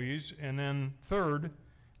employees. And then third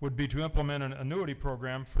would be to implement an annuity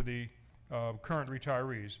program for the current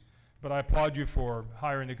retirees. But I applaud you for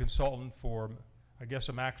hiring the consultant for, I guess,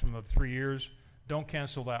 a maximum of 3 years. Don't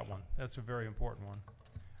cancel that one. That's a very important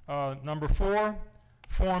one. Number 4,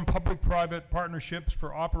 form public-private partnerships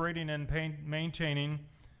for operating and maintaining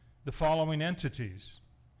the following entities.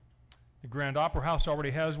 The Grand Opera House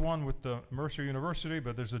already has one with the Mercer University,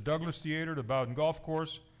 but there's the Douglas Theater, the Bowden Golf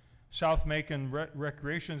Course, South Macon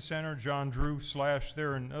Recreation Center, John Drew /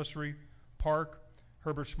 there in Ussery Park,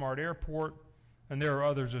 Herbert Smart Airport, and there are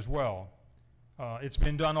others as well. It's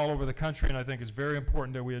been done all over the country, and I think it's very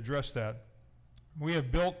important that we address that. We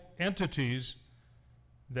have built entities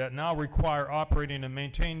that now require operating and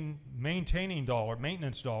maintenance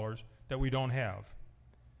dollars that we don't have.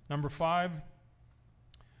 Number 5,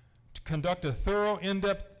 to conduct a thorough,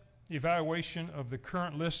 in-depth evaluation of the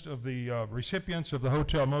current list of the recipients of the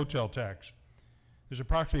hotel motel tax. There's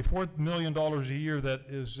approximately $4 million a year that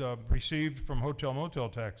is received from hotel motel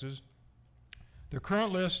taxes. The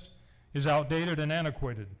current list is outdated and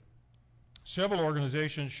antiquated. Several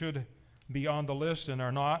organizations should be on the list and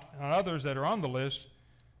are not, and others that are on the list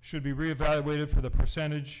should be reevaluated for the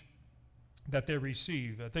percentage that they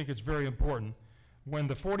receive. I think it's very important. When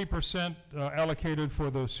the 40% allocated for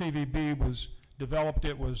the CVB was developed,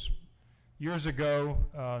 it was years ago.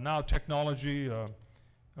 Now technology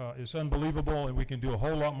is unbelievable, and we can do a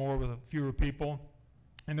whole lot more with fewer people.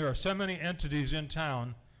 And there are so many entities in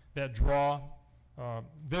town that draw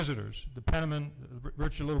visitors. The Penniman,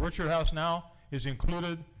 Little Richard House now is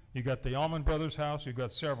included. You got the Allman Brothers House. You've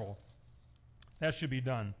got several. That should be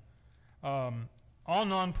done. All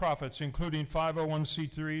nonprofits, including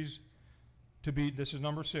 501c3s, to be, this is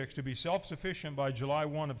number 6, to be self-sufficient by July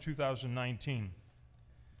 1 of 2019.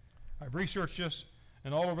 I've researched this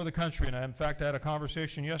and all over the country, and I, in fact, had a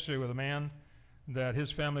conversation yesterday with a man that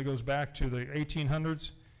his family goes back to the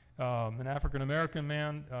 1800s, an African-American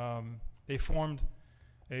man. They formed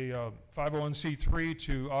a 501c3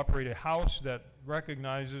 to operate a house that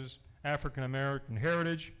recognizes African-American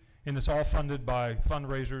heritage, and it's all funded by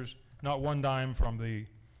fundraisers, not one dime from the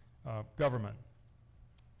government.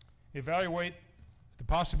 Evaluate the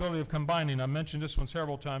possibility of combining, I mentioned this one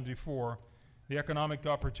several times before, the Economic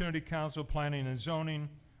Opportunity Council, Planning and Zoning,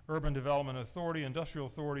 Urban Development Authority, Industrial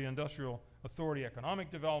Authority, Economic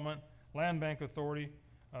Development, Land Bank Authority,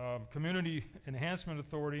 Community Enhancement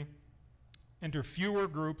Authority, into fewer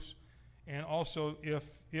groups, and also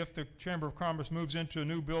if the Chamber of Commerce moves into a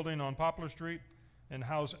new building on Poplar Street, and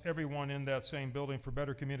house everyone in that same building for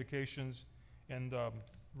better communications and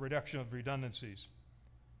reduction of redundancies.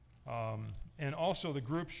 And also the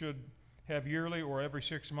group should have yearly or every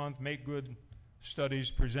 6 month make good studies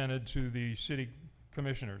presented to the city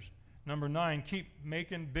commissioners. Number 9, keep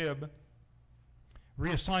Macon Bibb,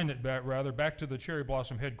 reassign it back to the Cherry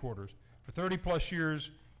Blossom headquarters. For 30 plus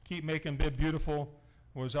years, Keep Macon Bibb Beautiful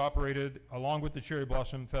was operated along with the Cherry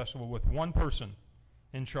Blossom Festival with one person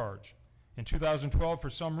in charge. In 2012, for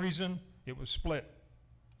some reason, it was split.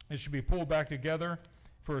 It should be pulled back together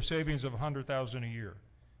for a savings of $100,000 a year.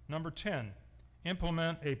 Number 10,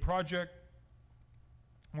 implement a project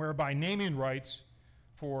whereby naming rights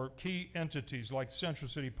for key entities like Central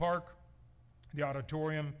City Park, the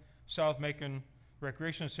Auditorium, South Macon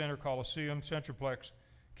Recreation Center, Coliseum, Centroplex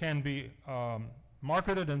can be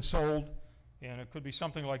marketed and sold, and it could be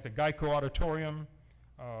something like the Geico Auditorium,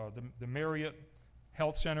 the Marriott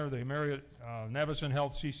Health Center, the Marriott Nevison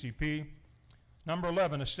Health CCP. Number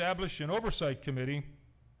 11, establish an oversight committee.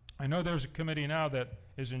 I know there's a committee now that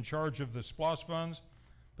is in charge of the SPLOST funds,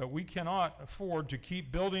 but we cannot afford to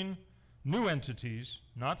keep building new entities,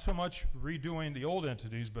 not so much redoing the old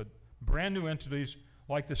entities, but brand new entities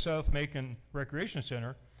like the South Macon Recreation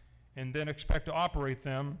Center, and then expect to operate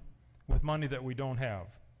them with money that we don't have.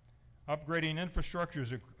 Upgrading infrastructure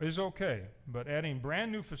is okay, but adding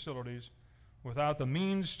brand new facilities without the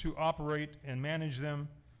means to operate and manage them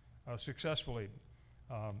successfully,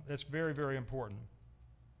 that's very, very important.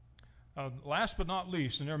 Last but not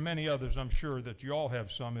least, and there are many others I'm sure that you all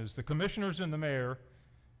have some, is the commissioners and the mayor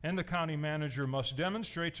and the county manager must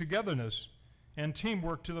demonstrate togetherness and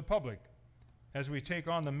teamwork to the public as we take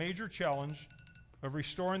on the major challenge of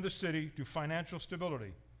restoring the city to financial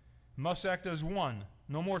stability. Must act as one,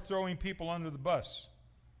 no more throwing people under the bus,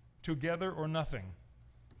 together or nothing.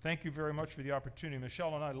 Thank you very much for the opportunity.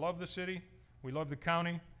 Michelle and I love the city, we love the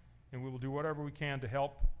county, and we will do whatever we can to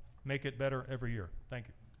help make it better every year. Thank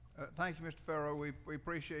you. Thank you, Mr. Farrow. We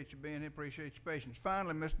appreciate you being here, appreciate your patience.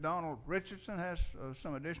 Finally, Mr. Donald Richardson has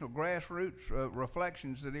some additional grassroots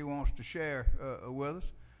reflections that he wants to share with us.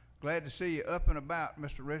 Glad to see you up and about,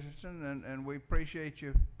 Mr. Richardson, and we appreciate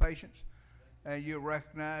your patience. And you're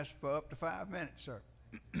recognized for up to 5 minutes, sir.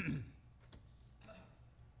 The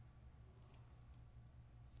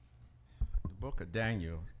book of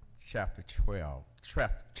Daniel, chapter 12,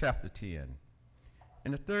 chapter 10.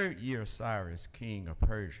 In the 3rd year of Cyrus, king of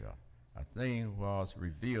Persia, a thing was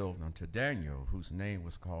revealed unto Daniel, whose name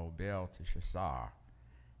was called Belteshazzar.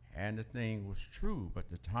 And the thing was true,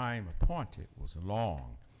 but the time appointed was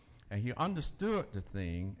long. And he understood the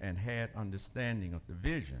thing and had understanding of the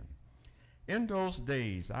vision. In those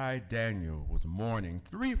days I, Daniel, was mourning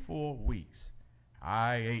 3 full weeks.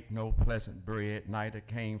 I ate no pleasant bread, neither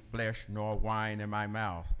came flesh nor wine in my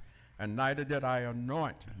mouth, and neither did I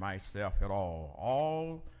anoint myself at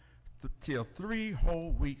all till 3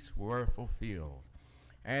 whole weeks were fulfilled.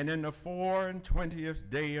 And in the 24th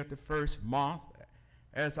day of the 1st month,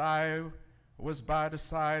 as I was by the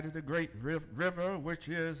side of the great river, which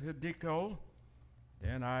is Hiddekel,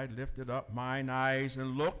 then I lifted up mine eyes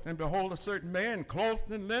and looked, and behold, a certain man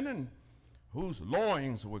clothed in linen, whose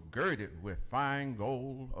loins were girded with fine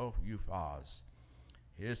gold of Uphaz.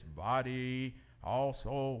 His body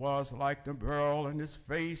also was like the beryl, and his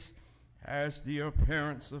face as the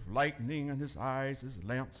appearance of lightning, and his eyes as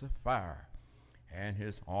lamps of fire, and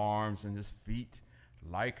his arms and his feet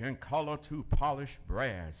like in color to polished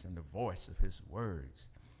brass, and the voice of his words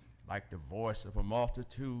like the voice of a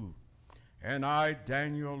multitude. And I,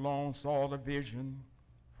 Daniel, alone saw the vision,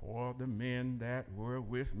 for the men that were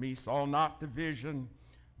with me saw not the vision,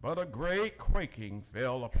 but a great quaking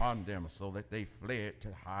fell upon them, so that they fled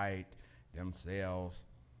to hide themselves.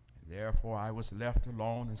 Therefore I was left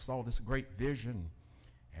alone and saw this great vision,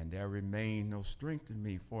 and there remained no strength in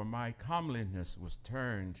me, for my comeliness was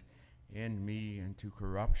turned in me into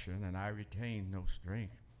corruption, and I retained no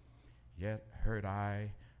strength. Yet heard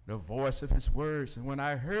I the voice of his words, and when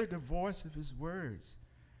I heard the voice of his words,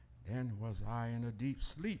 then was I in a deep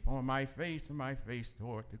sleep on my face, and my face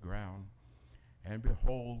toward the ground. And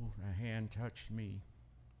behold, a hand touched me,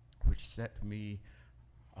 which set me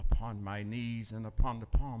upon my knees and upon the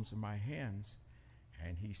palms of my hands.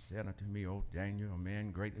 And he said unto me, O Daniel, a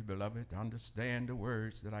man greatly beloved, understand the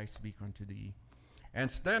words that I speak unto thee, and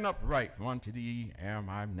stand upright, for unto thee am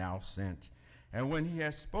I now sent. And when he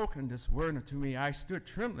had spoken this word unto me, I stood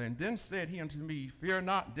trembling. Then said he unto me, Fear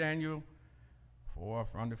not, Daniel, for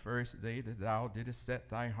from the first day that thou didst set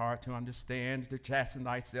thy heart to understand, to chasten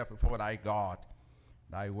thyself before thy God,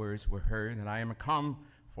 thy words were heard, and I am come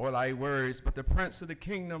for thy words. But the prince of the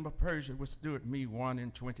kingdom of Persia withstood me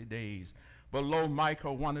 21 days. But lo,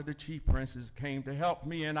 Michael, one of the chief princes, came to help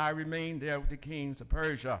me, and I remained there with the kings of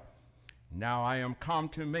Persia. Now I am come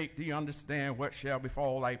to make thee understand what shall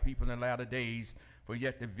befall thy people in the latter days, for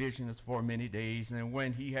yet the vision is for many days. And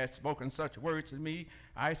when he had spoken such words to me,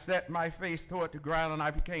 I set my face toward the ground, and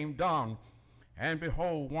I became dumb. And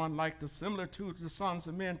behold, one like the similitude of the sons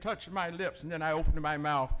of men touched my lips, and then I opened my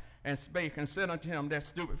mouth and spake, and said unto him that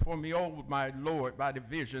stood before me, O my Lord, by the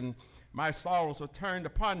vision my sorrows are turned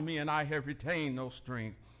upon me, and I have retained no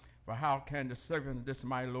strength. For how can the servant of this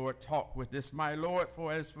my Lord talk with this my Lord?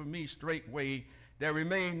 For as for me, straightway there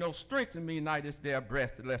remained no strength in me, neither is there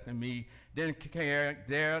breath left in me. Then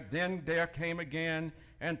there came again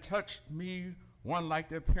and touched me one like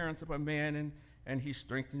the appearance of a man, and he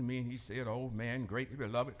strengthened me, and he said, O man, greatly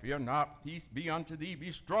beloved, fear not, peace be unto thee,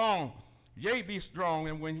 be strong, yea, be strong.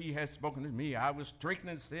 And when he had spoken to me, I was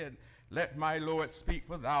strengthened, and said, Let my Lord speak,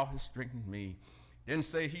 for thou hast strengthened me. Then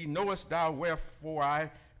say he, Knowest thou wherefore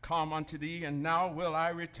I come unto thee? And now will I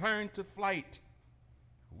return to flight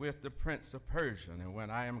with the prince of Persia. And when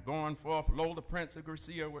I am gone forth, lo, the prince of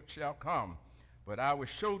Grecia shall come. But I will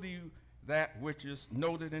show thee that which is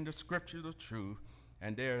noted in the scriptures of truth,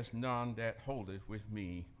 and there is none that holdeth with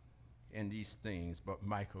me in these things but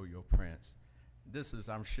Michael your prince. This is,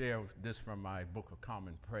 I'm sharing this from my Book of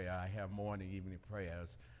Common Prayer. I have morning, evening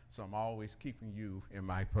prayers, so I'm always keeping you in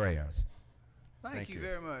my prayers. Thank you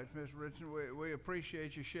very much, Mr. Richardson. We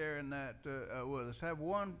appreciate you sharing that with us. Have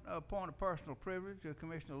one point of personal privilege,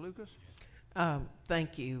 Commissioner Lucas.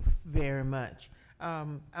 Thank you very much.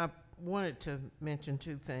 I wanted to mention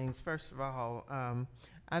two things. First of all,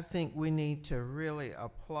 I think we need to really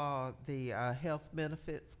applaud the Health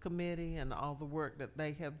Benefits Committee and all the work that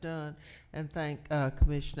they have done, and thank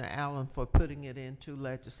Commissioner Allen for putting it into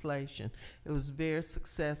legislation. It was very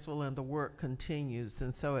successful, and the work continues.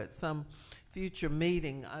 And so at some future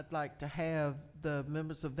meeting, I'd like to have the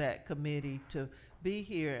members of that committee to be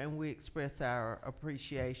here, and we express our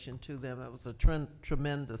appreciation to them. It was a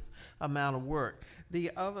tremendous amount of work.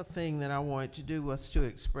 The other thing that I wanted to do was to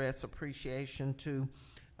express appreciation to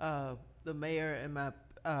the mayor and my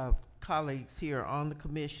colleagues here on the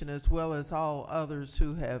commission, as well as all others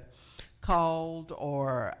who have called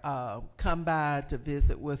or come by to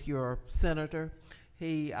visit with your senator.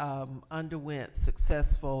 He underwent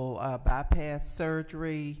successful bypass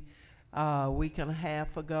surgery a week and a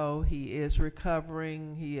half ago. He is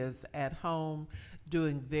recovering. He is at home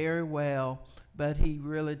doing very well, but he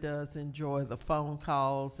really does enjoy the phone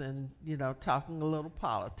calls and, you know, talking a little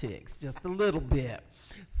politics, just a little bit.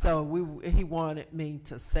 So he wanted me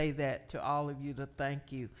to say that to all of you, to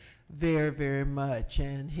thank you very, very much.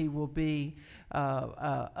 And he will be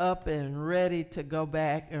up and ready to go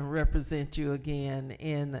back and represent you again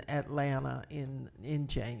in Atlanta in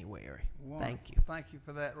January. Wonderful. Thank you. Thank you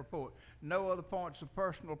for that report. No other points of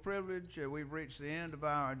personal privilege. We've reached the end of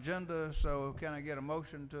our agenda, so can I get a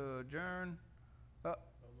motion to adjourn?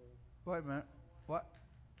 Wait a minute. What?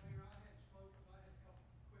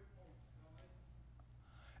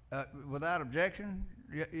 Without objection?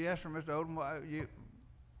 Yes, sir, Mr. Odom.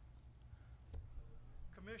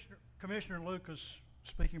 Commissioner Lucas,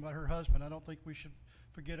 speaking about her husband, I don't think we should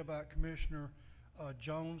forget about Commissioner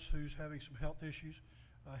Jones, who's having some health issues.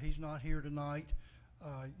 He's not here tonight.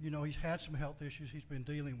 You know, he's had some health issues he's been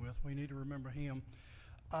dealing with. We need to remember him.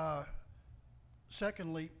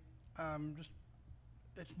 Secondly,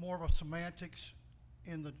 it's more of a semantics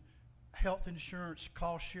in the health insurance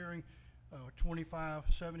cost sharing, 25,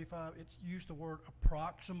 75. It's used the word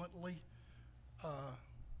approximately.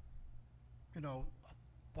 You know,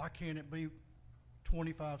 why can't it be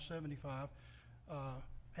 25, 75?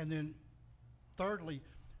 And then thirdly,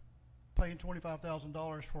 paying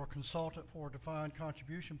 $25,000 for a consultant for a defined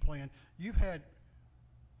contribution plan. You've had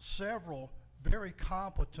several very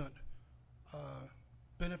competent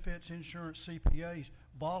benefits insurance CPAs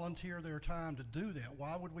volunteer their time to do that.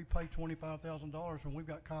 Why would we pay $25,000 when we've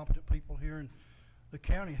got competent people here in the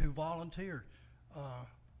county who volunteered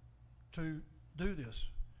to do this?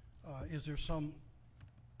 Is there some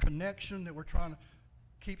connection that we're trying to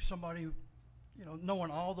keep somebody, you know,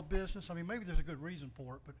 knowing all the business? I mean, maybe there's a good reason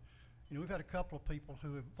for it, but you know, we've had a couple of people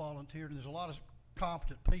who have volunteered, and there's a lot of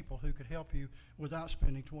competent people who could help you without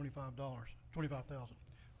spending $25,000.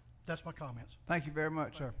 That's my comments. Thank you very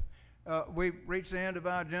much, sir. We've reached the end of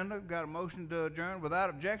our agenda. We've got a motion to adjourn without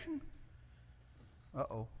objection.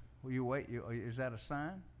 Uh-oh. Will you wait? Is that a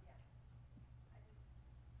sign?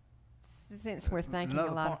 Since we're thanking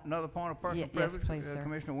another point of personal yes, privilege, please, sir.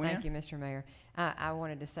 Commissioner Wynn. Thank you, Mr. Mayor. I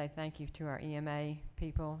wanted to say thank you to our EMA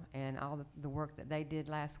people and all the work that they did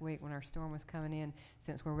last week when our storm was coming in.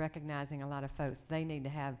 Since we're recognizing a lot of folks, they need to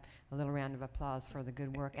have a little round of applause for the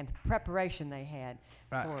good work and the preparation they had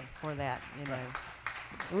for that. You know,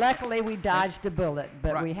 luckily we dodged a bullet,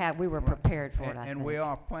 but we were prepared for it. I think. We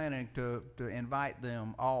are planning to invite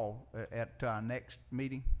them all at our next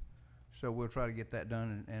meeting. So we'll try to get that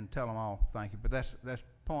done and tell them all thank you. But that's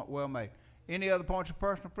point well made. Any other points of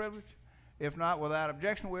personal privilege? If not, without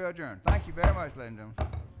objection, we adjourn. Thank you very much, ladies and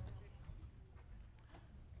gentlemen.